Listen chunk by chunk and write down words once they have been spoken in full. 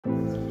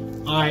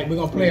Alright, we're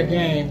gonna play a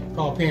game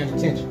called paying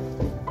attention.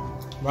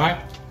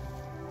 Right?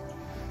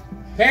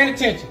 Paying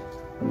attention.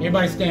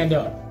 Everybody stand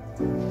up.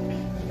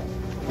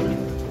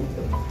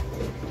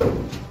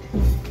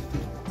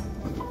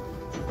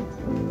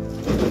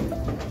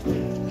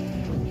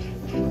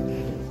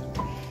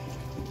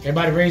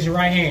 Everybody raise your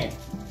right hand.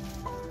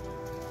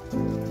 The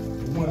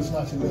one that's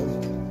not your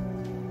left.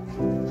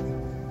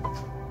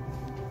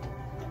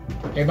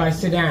 Everybody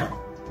sit down.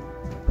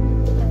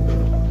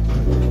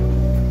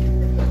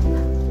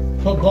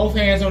 Put both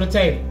hands on the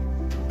table.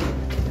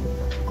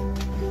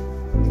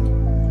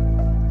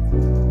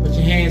 Put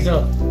your hands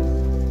up.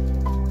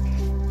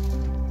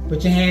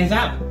 Put your hands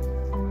out.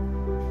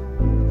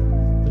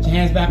 Put your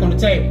hands back on the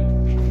table.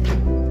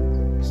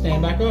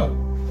 Stand back up.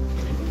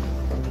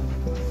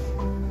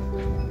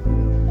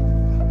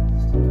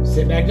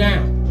 Sit back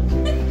down.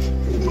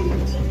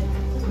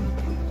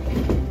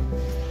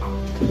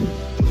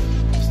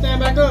 Stand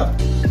back up.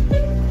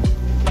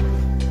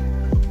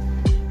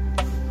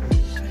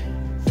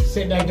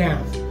 Sit back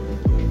down.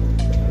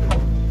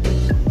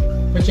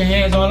 Put your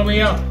hands all the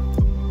way up.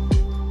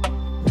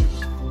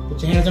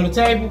 Put your hands on the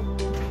table.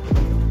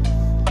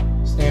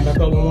 Stand back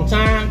up one more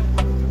time.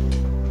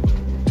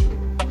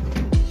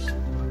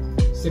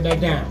 Sit back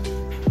down.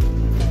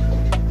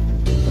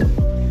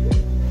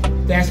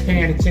 That's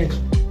paying attention.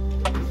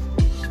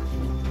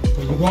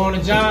 When you go on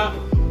a job,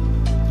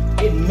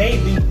 it may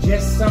be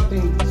just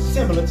something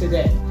similar to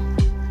that.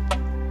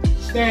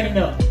 Standing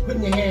up,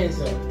 putting your hands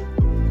up,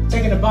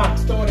 taking a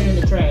box, throwing it in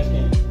the trash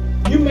can.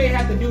 You may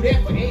have to do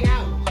that for 8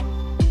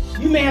 hours.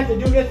 You may have to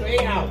do this for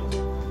 8 hours.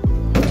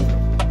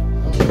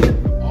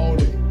 All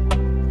day.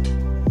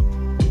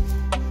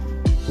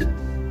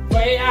 For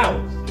 8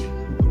 hours.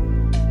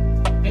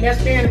 And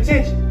that's paying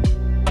attention.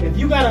 If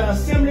you got an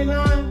assembly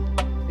line,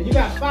 and you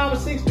got 5 or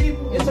 6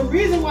 people, it's a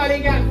reason why they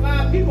got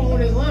 5 people on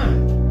this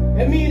line.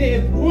 That means that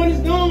if one is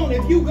gone,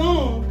 if you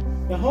gone,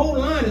 the whole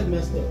line is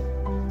messed up.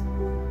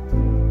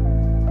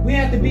 We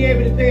have to be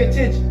able to pay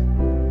attention.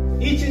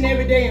 Each and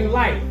every day in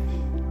life,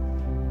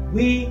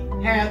 we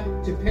have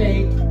to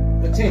pay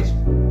attention.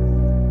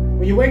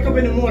 When you wake up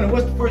in the morning,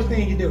 what's the first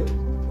thing you do?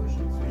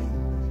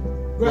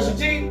 Brush your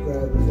teeth?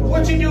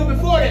 What you do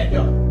before that,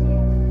 though?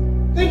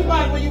 Think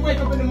about it when you wake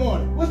up in the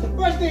morning. What's the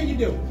first thing you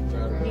do?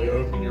 You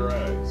open your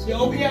eyes. You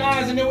open your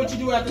eyes, and then what you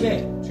do after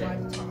that?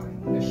 Check the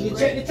time. You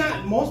check the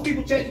time. Most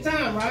people check the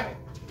time, right?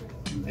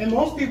 And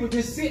most people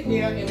just sit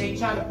there and they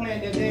try to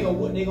plan their day or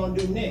what they're going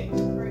to do next.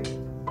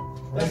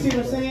 See what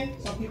I'm saying?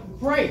 Some people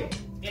pray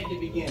at the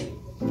beginning.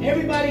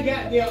 Everybody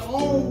got their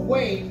own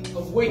way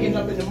of waking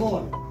up in the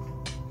morning.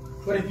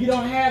 But if you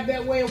don't have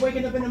that way of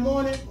waking up in the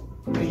morning,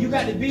 and you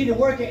got to be to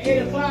work at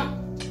 8 o'clock,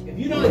 if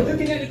you're not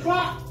looking at the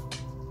clock,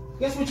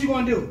 guess what you're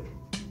going to do?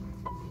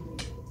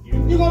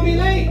 You're going to be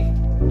late.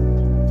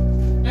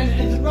 And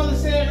as the brother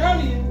said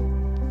earlier,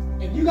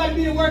 if you got to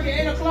be to work at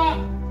 8 o'clock,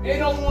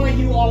 8:01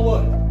 you are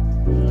what?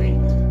 Late.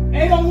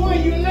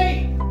 8:01 you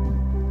late.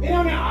 They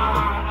don't know,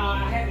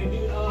 I had to do,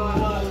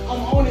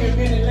 I'm only a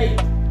minute late.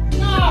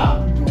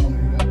 Nah, they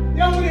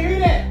don't want to hear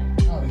that.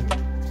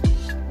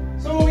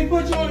 So when we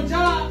put you on a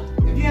job,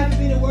 if you have to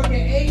be to work at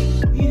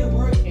 8, be to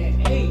work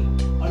at 8.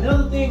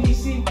 Another thing we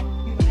see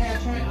people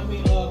have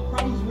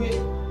problems with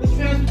is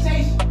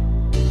transportation.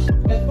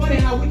 That's funny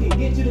how we can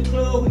get to the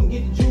club, we can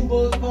get to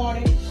Junebug's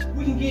party,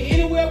 we can get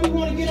anywhere we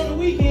want to get on the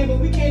weekend, but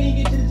we can't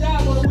even get to the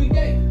job on a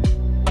weekday.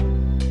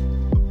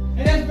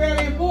 And that's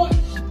very important.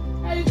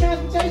 Have your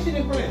transportation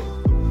in place.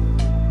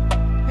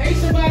 Pay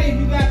somebody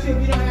if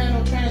you don't have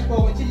no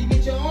transport until you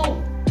get your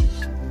own.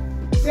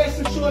 Set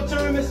some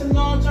short-term and some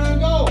long-term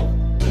goals.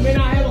 I may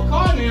not have a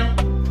car now,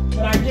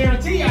 but I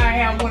guarantee you I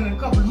have one in a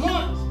couple of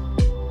months.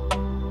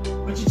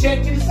 But you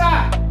check to the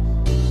side.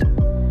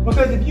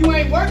 Because if you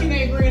ain't working,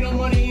 they ain't bringing no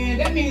money in.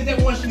 That means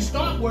that once you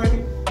start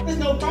working, there's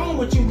no problem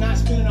with you not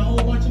spending a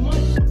whole bunch of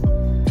money.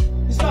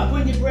 You start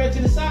putting your bread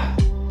to the side.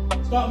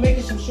 Start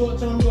making some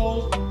short-term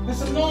goals and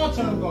some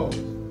long-term goals.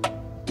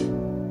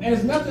 And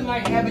it's nothing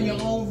like having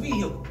your own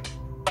vehicle.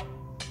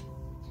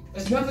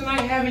 It's nothing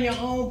like having your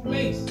own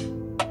place.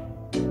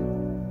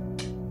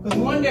 Because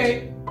one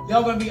day,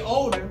 y'all going to be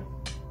older,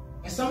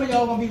 and some of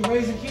y'all going to be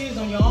raising kids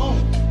on your own.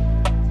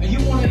 And you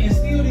want to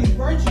instill these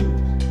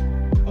virtues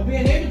of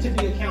being able to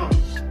be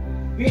accountable,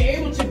 being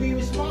able to be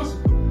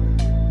responsible.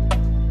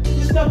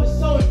 This stuff is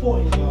so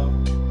important, y'all.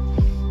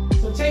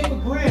 So take for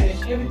granted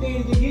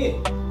everything that you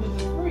get, because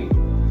it's free.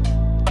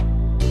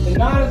 The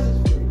knowledge is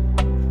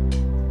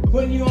free.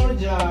 Putting you on a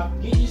job,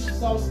 getting you some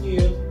soft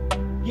skills,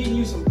 getting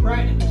you some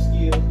practical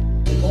skills,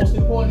 and most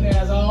importantly,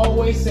 as I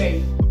always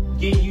say,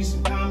 getting you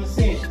some common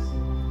sense.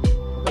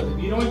 Because if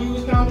you don't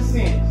use common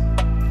sense,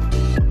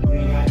 you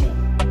ain't got nothing.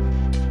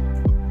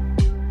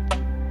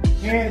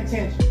 Paying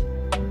attention.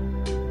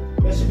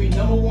 That should be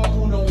number one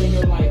uno in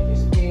your life,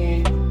 is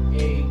paying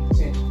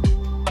attention.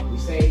 We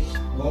say,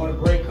 go on a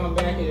break, come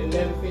back at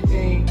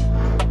 11:15.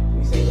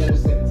 We say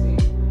 11:17.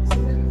 It's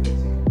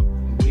 11:15.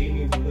 And believe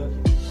me, if you're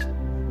looking,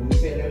 when we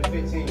say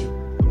 11:15,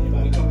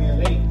 anybody come in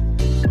late,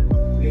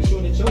 make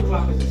sure that your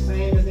clock is the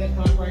same as that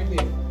clock right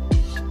there.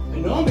 When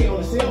And normally on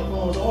the cell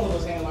phones, all of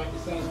us have like the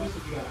same, especially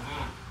if you got an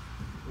eye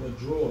or a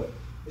Droid.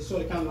 It's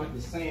sort of kind of like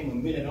the same, a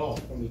minute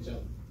off from each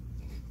other.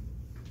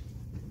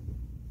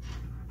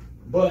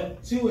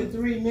 But 2 or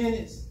 3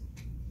 minutes,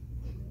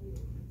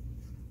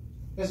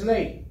 that's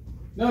late.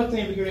 Another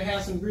thing, we're going to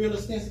have some real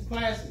extensive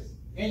classes.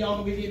 And y'all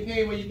going to be getting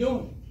paid while you're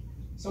doing it.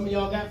 Some of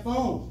y'all got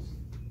phones.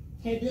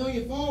 Can't be on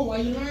your phone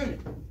while you're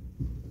learning.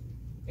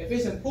 If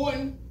it's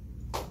important,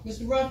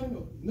 Mr. Ruffin,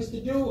 or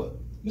Mr. Dewar,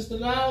 Mr.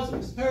 Lyles, or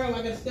Mr. Pearl,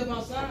 I got to step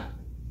outside.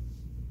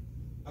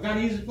 I got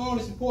to use the phone,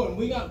 it's important.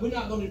 We're not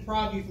going to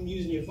deprive you from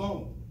using your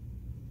phone.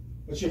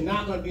 But you're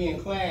not going to be in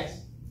class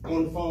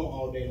on the phone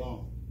all day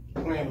long,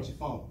 playing with your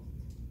phone.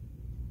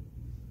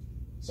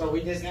 So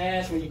we just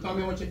ask, when you come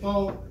in with your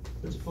phone,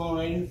 put your phone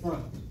right in the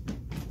front.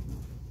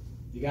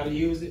 You got to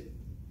use it,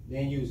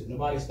 then use it.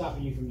 Nobody's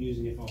stopping you from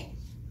using your phone.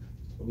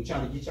 But we're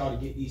trying to get y'all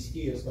to get these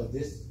skills because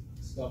this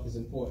stuff is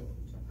important.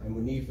 And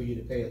we need for you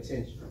to pay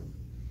attention.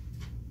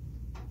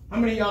 How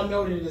many of y'all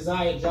know the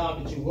desired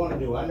job that you want to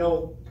do? I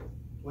know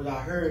what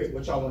I heard,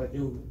 what y'all want to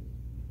do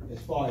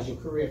as far as your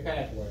career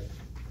pathway.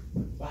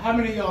 But how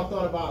many of y'all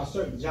thought about a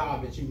certain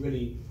job that you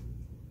really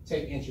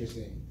take interest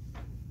in?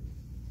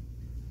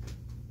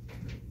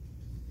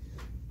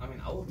 I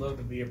mean, I would love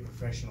to be a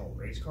professional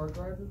race car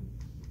driver.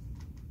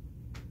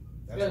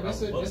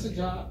 That's a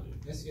job.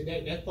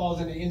 That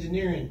falls in the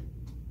engineering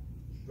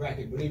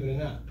bracket, believe it or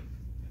not.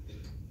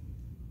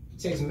 It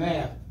takes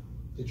math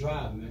to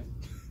drive, man.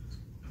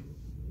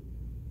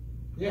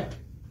 Yeah,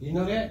 you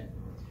know that?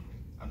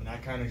 I mean, I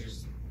kind of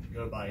just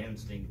go by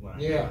instinct when I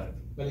Yeah, drive.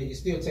 but it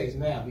still takes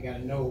math. You got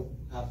to know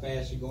how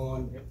fast you're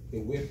going, the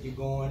width you're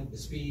going, the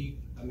speed.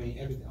 I mean,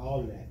 everything, all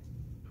of that.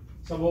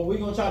 So what we're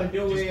gonna try to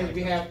do is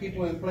we have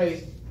people in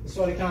place to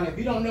sort of kind of, if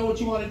you don't know what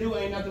you want to do,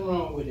 ain't nothing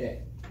wrong with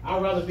that.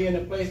 I'd rather be in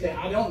a place that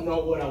I don't know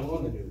what I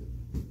want to do,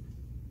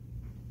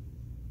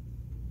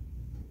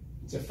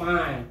 to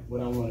find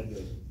what I want to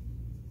do.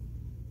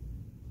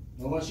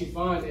 And once you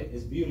find it,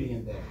 it's beauty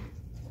in that.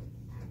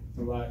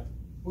 All right.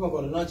 We're gonna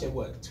go to lunch at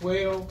what?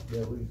 12?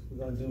 Yeah, we're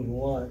gonna do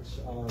lunch.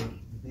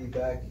 Be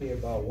back here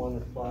about 1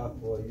 o'clock,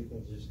 or you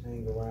can just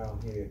hang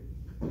around here.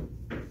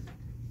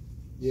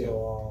 Yeah.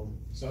 So,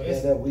 So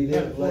being that we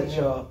didn't let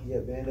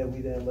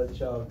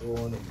y'all, go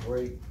on a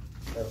break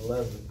at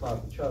 11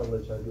 o'clock. We try to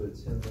let y'all do a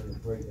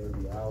 10-minute break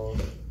every hour,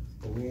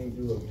 but we didn't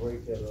do a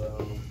break at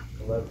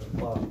 11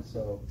 o'clock.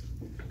 So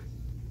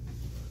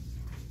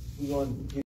we're gonna